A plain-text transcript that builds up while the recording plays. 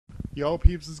Yo,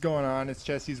 peeps, what's going on? It's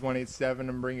Jesse's187.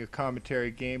 I'm bringing a commentary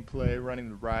gameplay running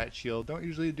the Riot Shield. Don't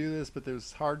usually do this, but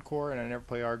there's hardcore, and I never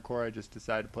play hardcore. I just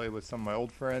decided to play with some of my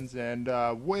old friends. And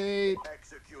wait,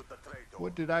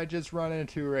 what did I just run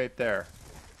into right there?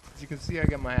 As you can see, I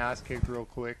got my ass kicked real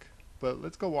quick. But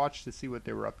let's go watch to see what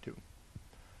they were up to.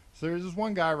 So there's this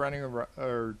one guy running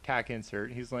a tac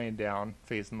insert. He's laying down,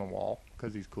 facing the wall,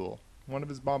 because he's cool. One of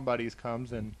his bomb buddies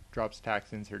comes and drops tac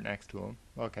insert next to him.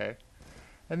 Okay.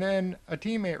 And then a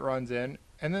teammate runs in,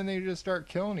 and then they just start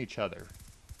killing each other.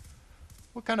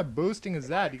 What kind of boosting is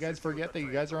that? You guys forget that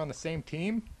you guys are on the same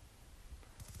team?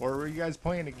 Or were you guys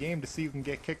playing a game to see who can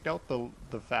get kicked out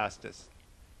the fastest?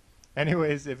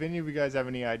 Anyways, if any of you guys have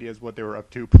any ideas what they were up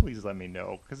to, please let me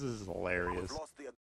know, because this is hilarious.